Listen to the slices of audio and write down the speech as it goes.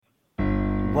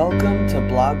Welcome to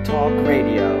Blog Talk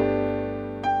Radio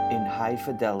in high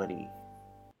fidelity.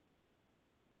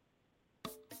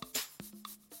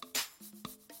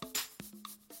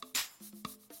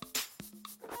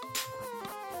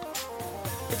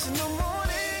 It's a new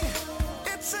morning,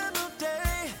 it's a new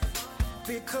day,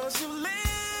 because you live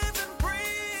and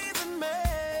breathe in me.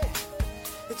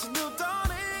 It's a new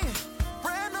dawning,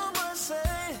 brand new mercy.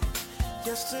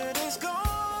 Yesterday's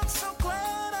gone, so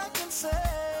glad I can say.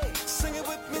 Sing it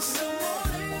with me, it's a new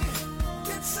morning,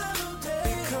 it's a new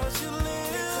day, because you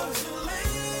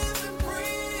live and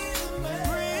breathe in me.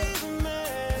 Breathe in me.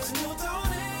 It's a new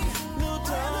dawning,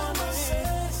 brand new mercy.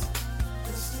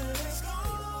 Yesterday's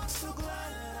gone, so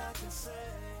glad I can say.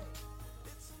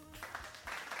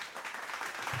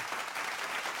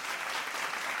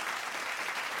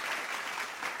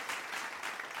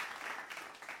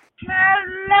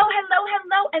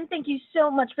 Hello, and thank you so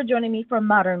much for joining me for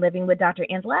Modern Living with Dr.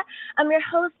 Angela. I'm your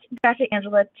host, Dr.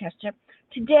 Angela Chester.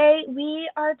 Today, we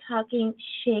are talking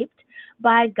shaped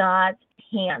by God's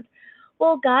hand.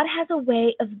 Well, God has a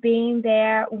way of being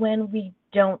there when we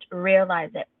don't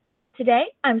realize it. Today,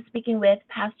 I'm speaking with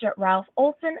Pastor Ralph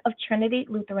Olson of Trinity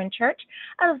Lutheran Church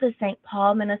out of the St.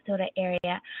 Paul, Minnesota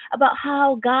area about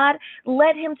how God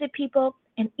led him to people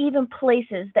and even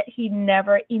places that he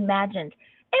never imagined,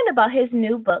 and about his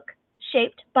new book,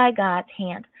 Shaped by God's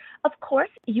Hand. Of course,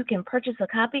 you can purchase a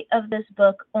copy of this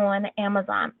book on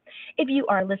Amazon. If you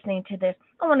are listening to this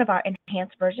on one of our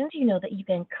enhanced versions, you know that you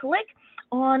can click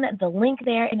on the link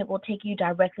there and it will take you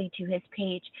directly to his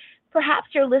page. Perhaps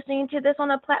you're listening to this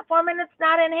on a platform and it's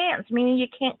not enhanced, meaning you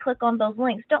can't click on those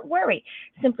links. Don't worry.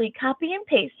 Simply copy and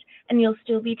paste and you'll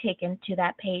still be taken to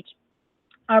that page.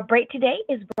 Our break today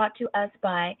is brought to us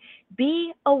by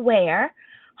Be Aware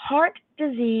Heart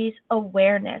Disease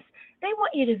Awareness. They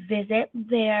want you to visit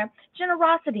their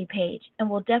generosity page, and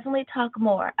we'll definitely talk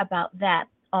more about that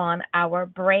on our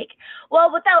break.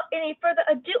 Well, without any further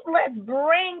ado, let's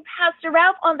bring Pastor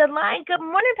Ralph on the line. Good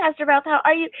morning, Pastor Ralph. How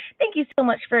are you? Thank you so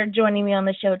much for joining me on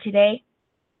the show today.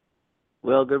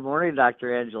 Well, good morning,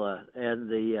 Dr. Angela. And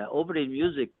the opening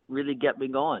music really get me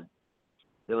going.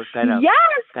 It was kind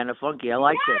of funky. I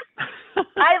liked it.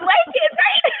 I like it,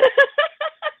 right?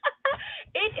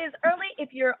 It is early.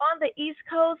 If you're on the East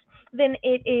Coast, then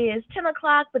it is 10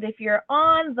 o'clock. But if you're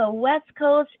on the West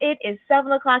Coast, it is 7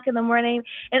 o'clock in the morning.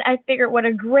 And I figured what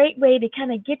a great way to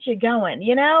kind of get you going.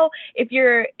 You know, if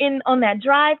you're on that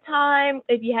drive time,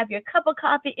 if you have your cup of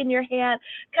coffee in your hand,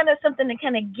 kind of something to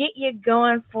kind of get you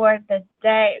going for the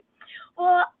day.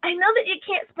 Well, I know that you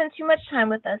can't spend too much time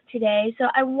with us today, so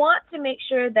I want to make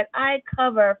sure that I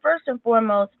cover, first and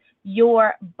foremost,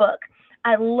 your book.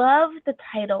 I love the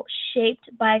title, Shaped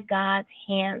by God's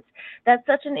Hands. That's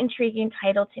such an intriguing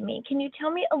title to me. Can you tell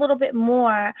me a little bit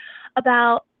more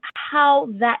about how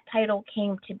that title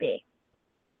came to be?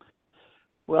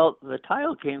 Well, the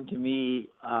title came to me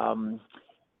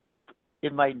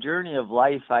in my journey of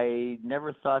life. I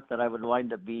never thought that I would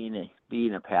wind up being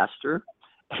a pastor,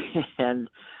 and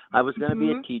I was going to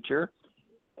be a teacher.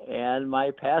 And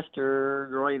my pastor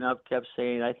growing up kept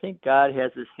saying, I think God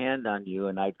has his hand on you.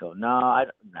 And I'd go,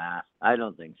 I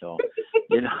don't think so.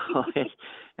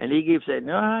 And he keeps saying,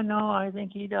 no, I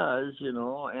think he does,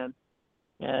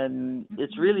 and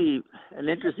it's really an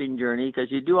interesting journey because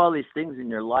you do all these things in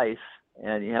your life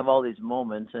and you have all these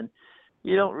moments and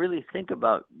you don't really think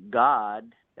about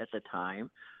God at the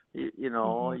time. You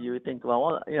think,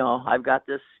 I've got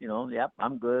this,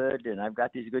 I'm good and I've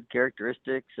got these good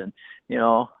characteristics and,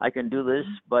 I can do this.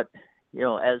 But,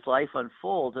 as life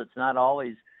unfolds, it's not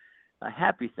always a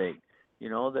happy thing.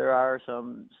 There are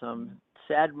some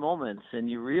sad moments and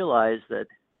you realize that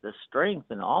the strength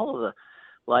and all of the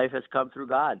life has come through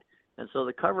God. And so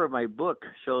the cover of my book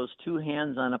shows two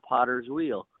hands on a potter's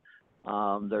wheel.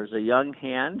 There's a young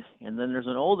hand and then there's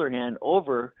an older hand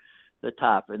over the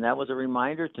top. And that was a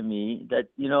reminder to me that,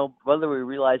 whether we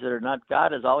realize it or not,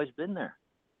 God has always been there.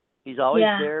 He's always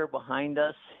there behind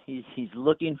us. He's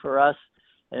looking for us.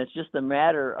 And it's just a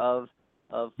matter of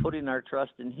putting our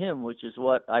trust in him, which is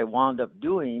what I wound up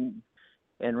doing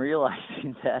and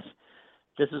realizing that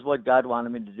this is what God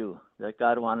wanted me to do, that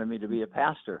God wanted me to be a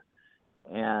pastor.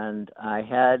 And I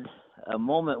had a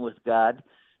moment with God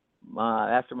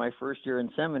after my first year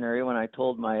in seminary when I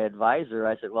told my advisor,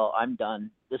 I said, well, I'm done.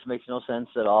 This makes no sense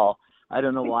at all. I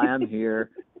don't know why I'm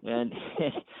here. And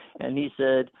he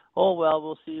said, oh, well,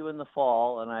 we'll see you in the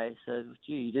fall. And I said,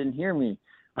 gee, you didn't hear me.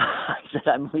 I said,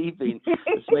 I'm leaving.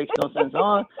 This makes no sense.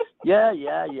 Oh, yeah.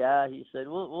 He said,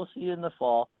 we'll see you in the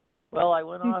fall. Well, I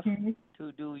went off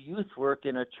to do youth work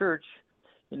in a church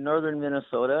in northern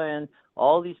Minnesota, and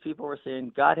all these people were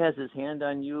saying, God has his hand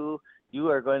on you. You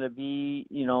are going to be,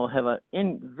 have a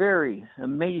very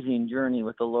amazing journey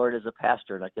with the Lord as a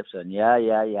pastor. And I kept saying, yeah,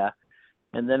 yeah, yeah.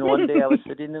 And then one day I was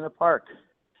sitting in a park,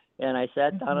 and I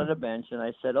sat down on a bench, and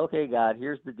I said, okay, God,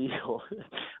 here's the deal.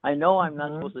 I know I'm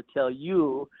not supposed to tell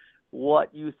you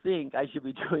what you think I should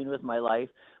be doing with my life,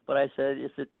 but I said,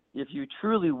 if you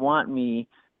truly want me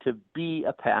to be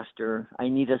a pastor, I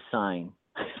need a sign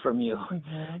from you.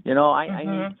 I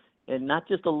need, and not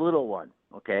just a little one,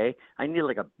 okay? I need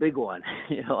like a big one,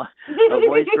 a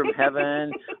voice from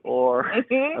heaven or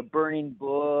a burning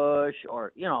bush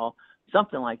or,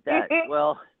 something like that.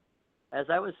 Well, as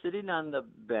I was sitting on the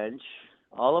bench,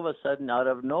 all of a sudden out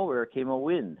of nowhere came a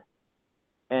wind,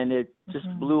 and it just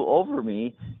blew over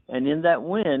me, and in that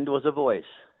wind was a voice.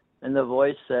 And the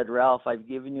voice said, Ralph, I've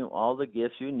given you all the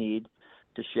gifts you need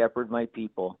to shepherd my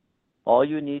people. All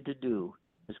you need to do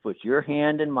is put your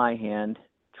hand in my hand,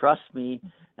 trust me,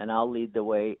 and I'll lead the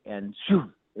way. And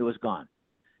shoo, it was gone.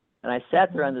 And I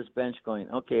sat there on this bench going,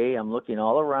 okay, I'm looking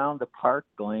all around the park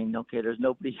going, okay, there's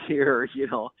nobody here,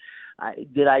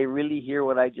 did I really hear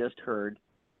what I just heard?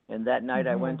 And that night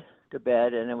I went to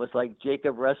bed, and it was like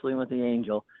Jacob wrestling with the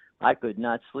angel. I could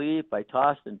not sleep. I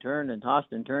tossed and turned and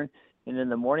tossed and turned. And in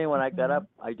the morning when I got up,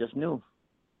 I just knew.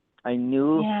 I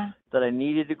knew that I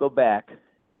needed to go back.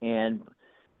 And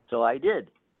so I did.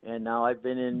 And now I've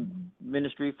been in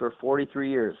ministry for 43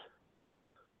 years.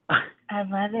 I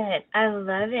love it. I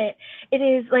love it. It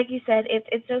is, like you said,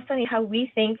 it's so funny how we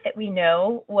think that we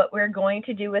know what we're going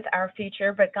to do with our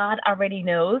future, but God already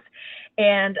knows.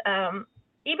 And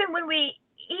even when we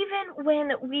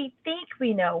think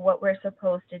we know what we're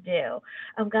supposed to do,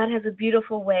 God has a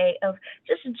beautiful way of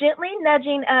just gently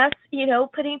nudging us,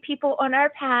 putting people on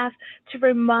our path to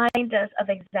remind us of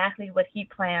exactly what he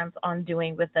plans on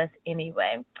doing with us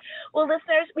anyway. Well,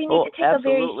 listeners, we need to take a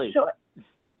very short...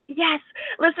 Yes,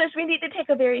 listeners, we need to take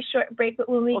a very short break, but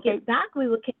when we get back, we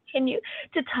will continue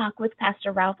to talk with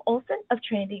Pastor Ralph Olson of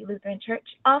Trinity Lutheran Church,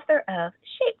 author of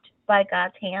Shaped by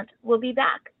God's Hand. We'll be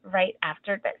back right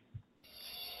after this.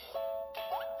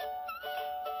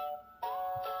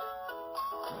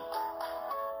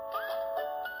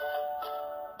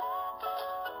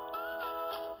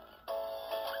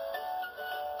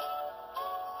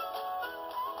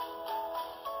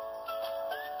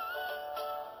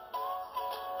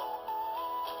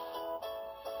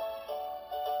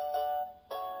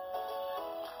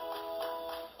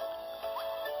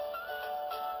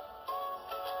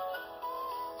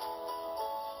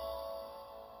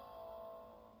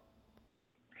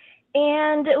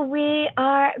 And we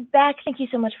are back. Thank you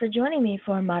so much for joining me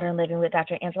for Modern Living with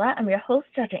Dr. Angela. I'm your host,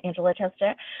 Dr. Angela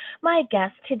Tester. My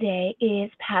guest today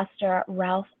is Pastor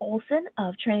Ralph Olson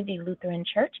of Trinity Lutheran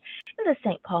Church in the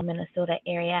St. Paul, Minnesota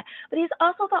area. But he's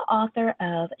also the author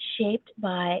of Shaped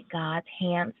by God's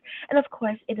Hands. And of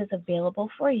course, it is available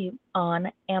for you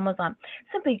on Amazon.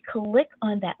 Simply click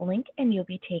on that link and you'll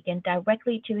be taken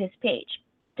directly to his page.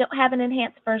 Don't have an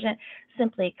enhanced version,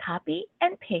 simply copy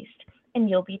and paste, and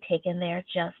you'll be taken there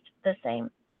just the same.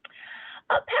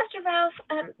 Pastor Ralph,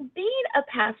 being a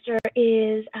pastor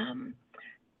is,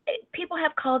 people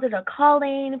have called it a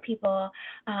calling. People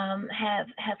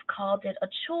have called it a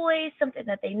choice, something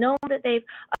that they know that they've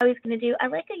always going to do. I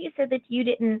like that you said that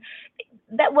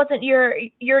that wasn't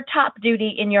your top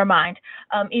duty in your mind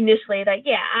initially, that,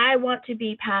 yeah, I want to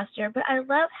be pastor. But I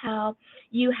love how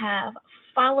you have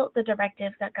followed the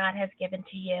directives that God has given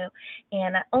to you.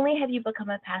 And not only have you become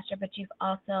a pastor, but you've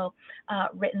also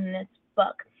written this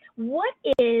book. What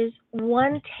is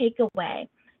one takeaway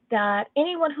that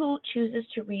anyone who chooses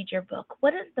to read your book,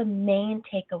 what is the main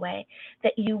takeaway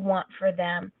that you want for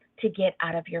them to get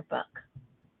out of your book?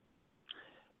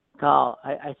 Carl,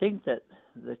 I think that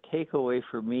the takeaway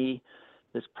for me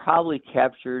is probably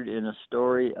captured in a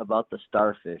story about the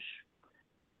starfish.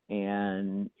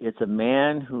 And it's a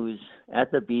man who's at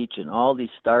the beach, and all these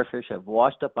starfish have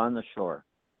washed up on the shore.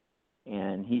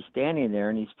 And he's standing there,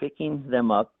 and he's picking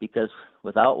them up because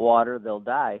without water, they'll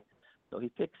die. So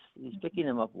he's picking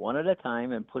them up one at a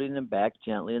time and putting them back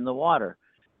gently in the water.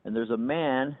 And there's a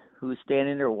man who's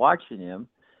standing there watching him.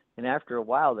 And after a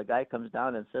while, the guy comes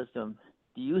down and says to him,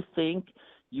 "Do you think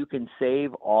you can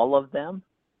save all of them?"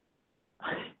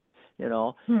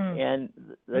 And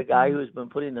the guy who's been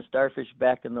putting the starfish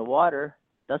back in the water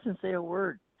doesn't say a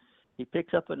word. He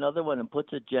picks up another one and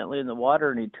puts it gently in the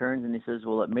water, and he turns and he says,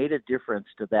 "Well, it made a difference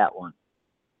to that one."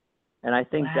 And I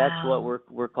think that's what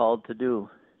we're called to do.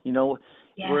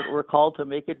 We're called to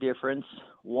make a difference,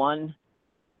 one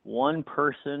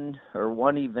person or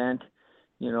one event,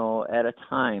 at a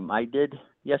time.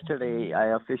 Yesterday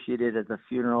I officiated at the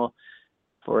funeral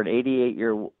for an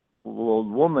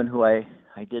 88-year-old woman who I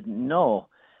didn't know.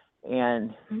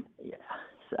 And yeah,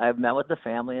 I met with the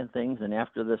family and things, and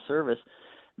after the service,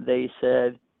 they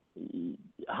said,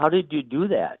 "How did you do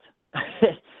that?"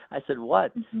 I said,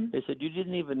 "What?" They said, "You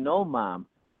didn't even know Mom,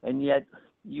 and yet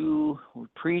you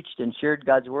preached and shared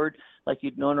God's word like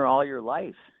you'd known her all your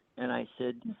life." And I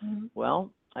said,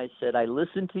 "Well," I said, "I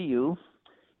listen to you,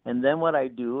 and then what I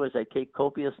do is I take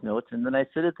copious notes, and then I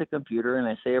sit at the computer and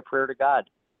I say a prayer to God.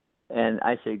 And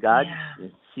I say, God,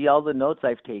 see all the notes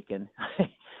I've taken.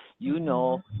 You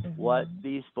know what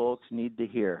these folks need to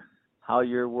hear, how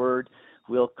your word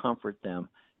will comfort them.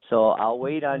 So I'll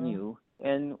wait on you."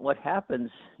 And what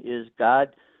happens is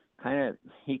God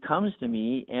he comes to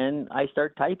me and I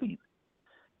start typing.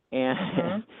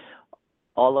 And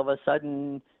all of a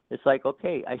sudden, it's like,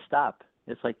 okay, I stop.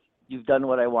 It's like, you've done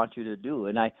what I want you to do.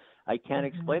 And I can't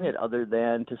explain it other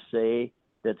than to say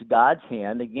that's God's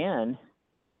hand, again,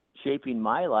 shaping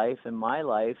my life and my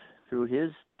life through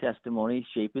his testimony,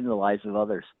 shaping the lives of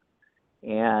others.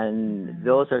 And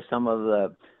those are some of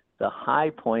the high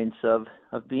points of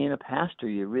being a pastor.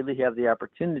 You really have the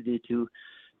opportunity to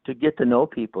get to know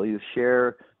people. You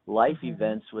share life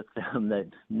events with them that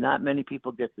not many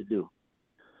people get to do.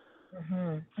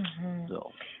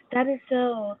 So that is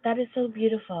so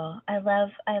beautiful. I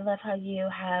love how you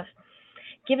have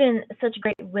given such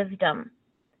great wisdom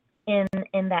in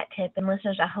that tip. And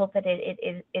listeners, I hope that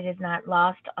it is not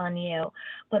lost on you.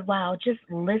 But wow, just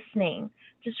listening,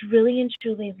 just really and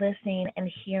truly listening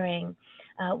and hearing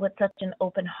with such an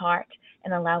open heart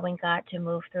and allowing God to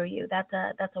move through you. That's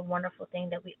a wonderful thing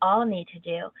that we all need to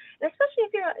do, and especially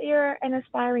if you're an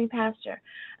aspiring pastor.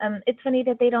 It's funny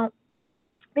that they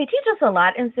teach us a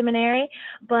lot in seminary,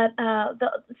 but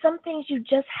some things you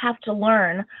just have to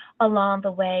learn along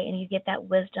the way, and you get that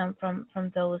wisdom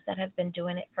from those that have been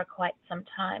doing it for quite some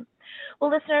time.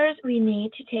 Well, listeners, we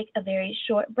need to take a very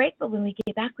short break, but when we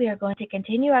get back, we are going to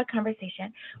continue our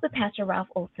conversation with Pastor Ralph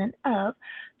Olson of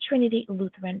Trinity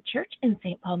Lutheran Church in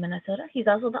St. Paul, Minnesota. He's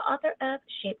also the author of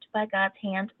Shaped by God's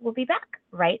Hand. We'll be back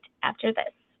right after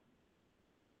this.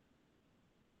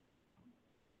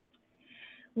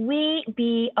 We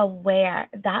Be Aware.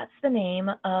 That's the name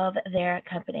of their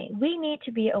company. We need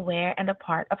to be aware and a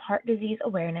part of heart disease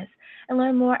awareness and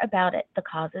learn more about it, the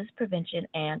causes, prevention,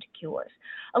 and cures.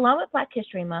 Along with Black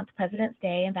History Month, President's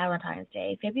Day, and Valentine's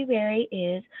Day, February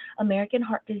is American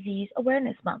Heart Disease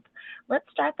Awareness Month. Let's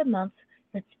start the month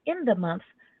that's in the month.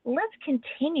 Let's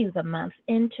continue the month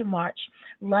into March,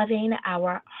 loving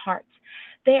our hearts.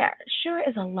 There sure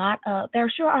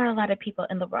are a lot of people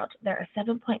in the world. There are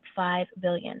 7.5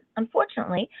 billion.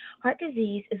 Unfortunately, heart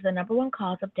disease is the number one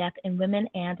cause of death in women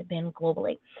and men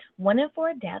globally. 1 in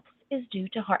 4 deaths is due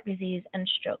to heart disease and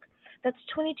stroke. That's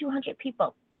 2,200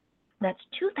 people. That's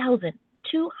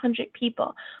 2,200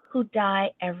 people who die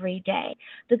every day.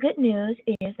 The good news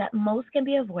is that most can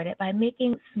be avoided by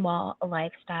making small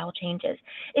lifestyle changes.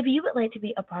 If you would like to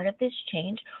be a part of this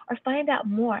change or find out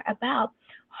more about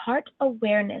heart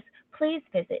awareness, please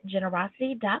visit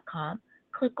generosity.com,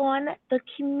 click on the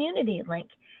community link,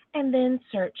 and then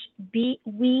search We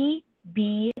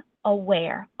Be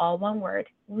Aware, all one word,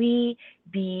 We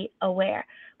Be Aware.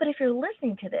 But if you're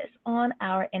listening to this on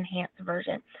our enhanced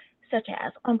version, such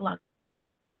as on Blog,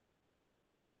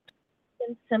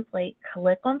 then simply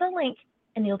click on the link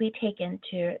and you'll be taken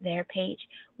to their page.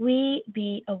 We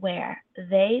Be Aware.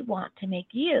 They want to make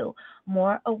you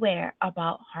more aware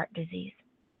about heart disease.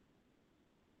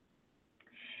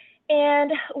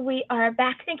 And we are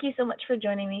back. Thank you so much for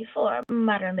joining me for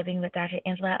Modern Living with Dr.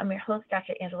 Angela. I'm your host,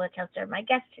 Dr. Angela Chester. My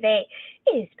guest today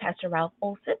is Pastor Ralph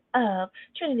Olson of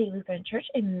Trinity Lutheran Church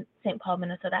in St. Paul,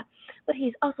 Minnesota. But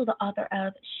he's also the author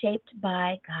of Shaped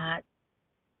by God.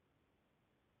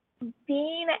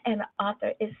 Being an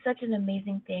author is such an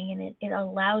amazing thing, and it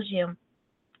allows you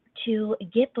to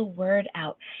get the word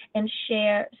out and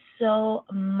share so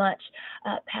much,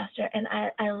 Pastor. And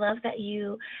I love that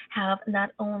you have not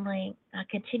only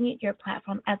continued your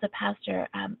platform as a pastor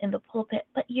in the pulpit,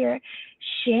 but you're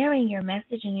sharing your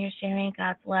message and you're sharing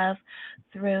God's love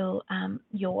through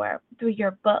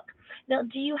your book. Now,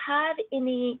 do you have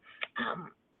any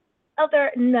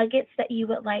other nuggets that you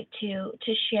would like to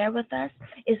share with us?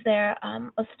 Is there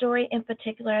a story in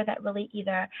particular that really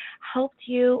either helped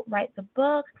you write the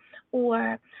book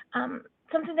or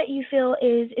something that you feel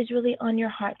is really on your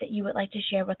heart that you would like to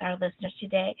share with our listeners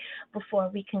today before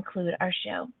we conclude our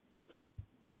show?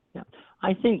 Yeah,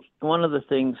 I think one of the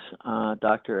things,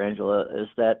 Dr. Angela, is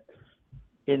that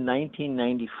in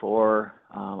 1994,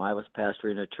 I was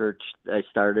pastoring a church. I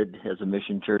started as a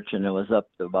mission church, and it was up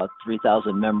to about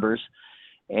 3,000 members.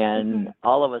 And Mhm.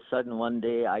 all of a sudden one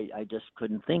day I just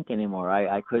couldn't think anymore.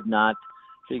 I could not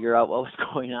figure out what was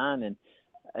going on, and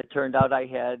it turned out I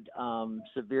had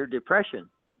severe depression,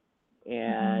 Mhm.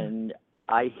 and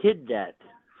I hid that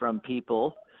from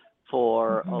people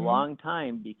for a Mhm. long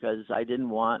time because I didn't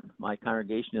want my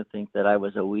congregation to think that I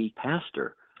was a weak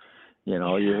pastor. You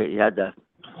had to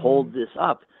hold Mhm. this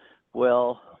up.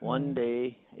 Well, one Mhm.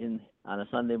 day on a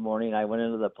Sunday morning, I went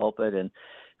into the pulpit and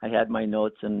I had my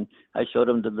notes and I showed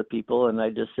them to the people and I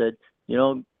just said,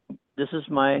 this is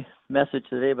my message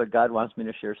today, but God wants me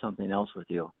to share something else with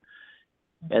you.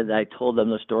 And I told them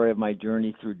the story of my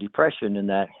journey through depression and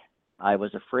that I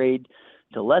was afraid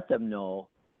to let them know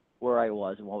where I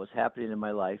was and what was happening in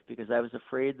my life because I was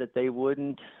afraid that they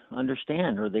wouldn't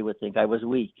understand or they would think I was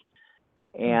weak.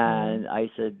 Mhm. And I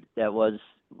said that was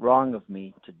wrong of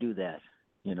me to do that,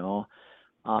 and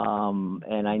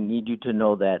I need you to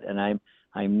know that. And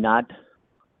I'm not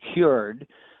cured,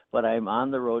 but I'm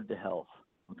on the road to health.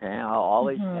 Okay, I'll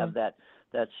always have Mhm.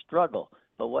 that struggle.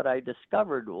 But what I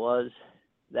discovered was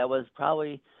that was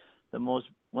probably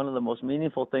one of the most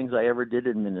meaningful things I ever did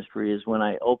in ministry is when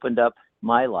I opened up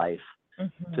my life to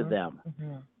Mhm. them.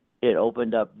 Mhm. It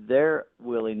opened up their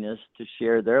willingness to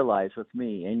share their lives with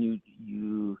me, and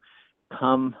you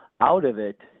come out of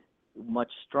it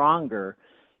much stronger,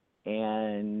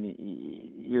 and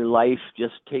your life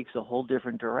just takes a whole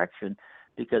different direction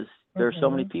because there are so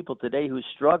many Mhm. people today who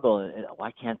struggle and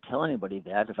I can't tell anybody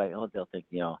that if they'll think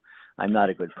I'm not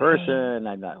a good Right. person,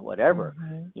 I'm not whatever,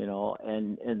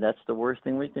 Mhm. and that's the worst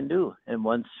thing we can do. And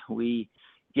once we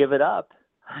give it up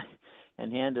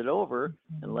and hand it over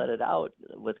and let Mhm. it out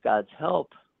with God's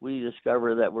help, we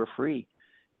discover that we're free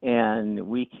and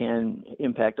we can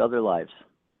impact other lives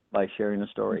by sharing a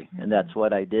story. And that's Mhm.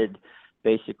 what I did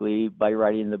basically by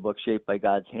writing the book Shaped by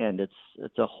God's Hand.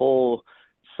 It's a whole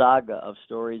saga of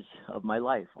stories of my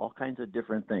life, all kinds of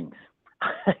different things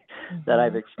that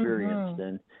I've Mhm. experienced,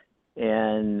 Mhm.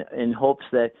 and in hopes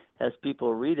that as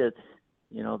people read it,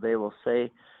 they will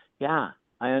say, yeah,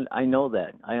 I know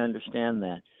that, I understand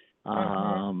that.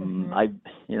 Mhm.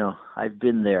 Mhm. I've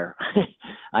been there.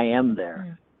 I am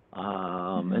there.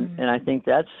 Mhm. And I think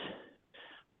that's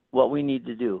what we need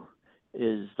to do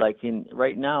is like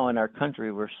right now in our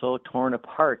country we're so torn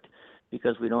apart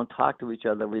because we don't talk to each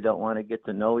other, we don't want to get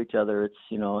to know each other. It's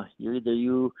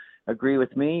you agree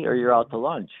with me or you're out to Mhm.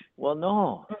 lunch. Well,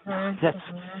 no. Mhm. that's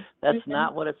Mhm. that's Mhm.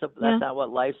 not what that's Yeah. not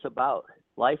what life's about.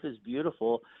 Life is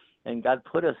beautiful, and God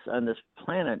put us on this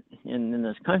planet in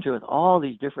this country with all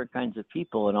these different kinds of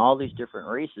people and all these different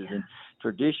races and Yeah.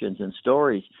 traditions and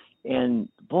stories. And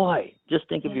boy, just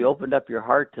think if you Yeah. opened up your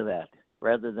heart to that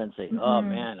rather than say, "Oh Mhm.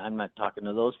 man, I'm not talking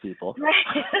to those people." Right.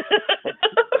 I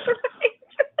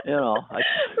Right.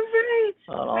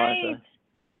 don't know. Right.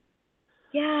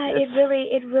 Yeah, It's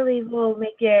it really will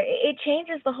make it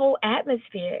changes the whole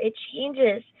atmosphere. It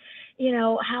changes,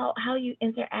 how you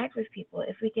interact with people.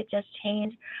 If we could just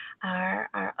change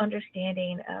our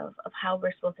understanding of how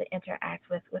we're supposed to interact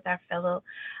with our fellow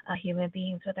human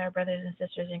beings, with our brothers and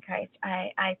sisters in Christ.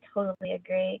 I totally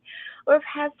agree. Well,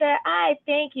 Pastor, I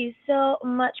thank you so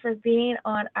much for being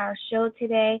on our show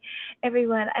today.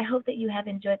 Everyone, I hope that you have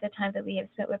enjoyed the time that we have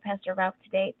spent with Pastor Ralph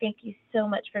today. Thank you so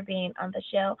much for being on the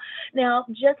show. Now,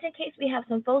 just in case we have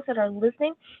some folks that are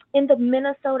listening in the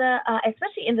Minnesota,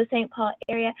 especially in the St. Paul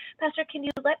area, Pastor, can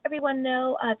you let everyone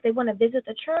know if they want to visit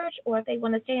the church or if they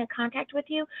want to stay in contact with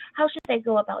you? How should they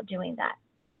go about doing that?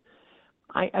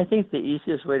 I think the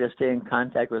easiest way to stay in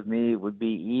contact with me would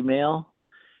be email,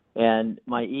 and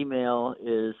my email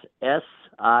is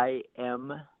SIMBA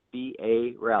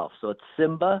Ralph. So it's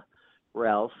Simba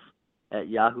Ralph at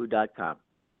yahoo.com.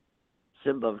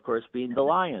 Simba, of course, being the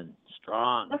lion,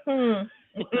 strong. Mhm.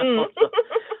 So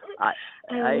I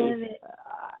I I love it.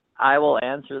 I will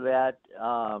answer that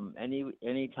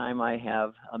anytime I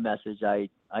have a message. I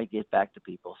get back to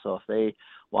people. So if they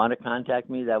want to contact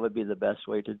me, that would be the best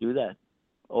way to do that,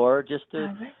 or just to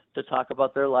All right. talk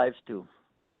about their lives too.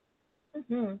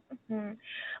 Mhm. Mhm.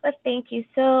 Well, thank you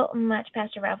so much,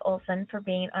 Pastor Ralph Olson, for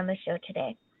being on the show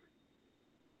today.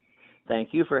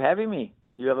 Thank you for having me.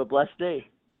 You have a blessed day.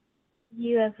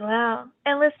 You as well.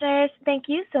 And listeners, thank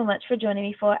you so much for joining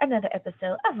me for another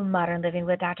episode of Modern Living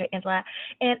with Dr. Angela.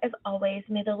 And as always,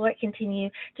 may the Lord continue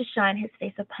to shine his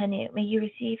face upon you. May you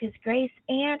receive his grace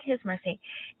and his mercy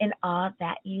in all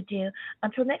that you do.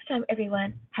 Until next time,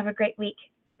 everyone, have a great week.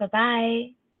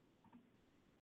 Bye-bye.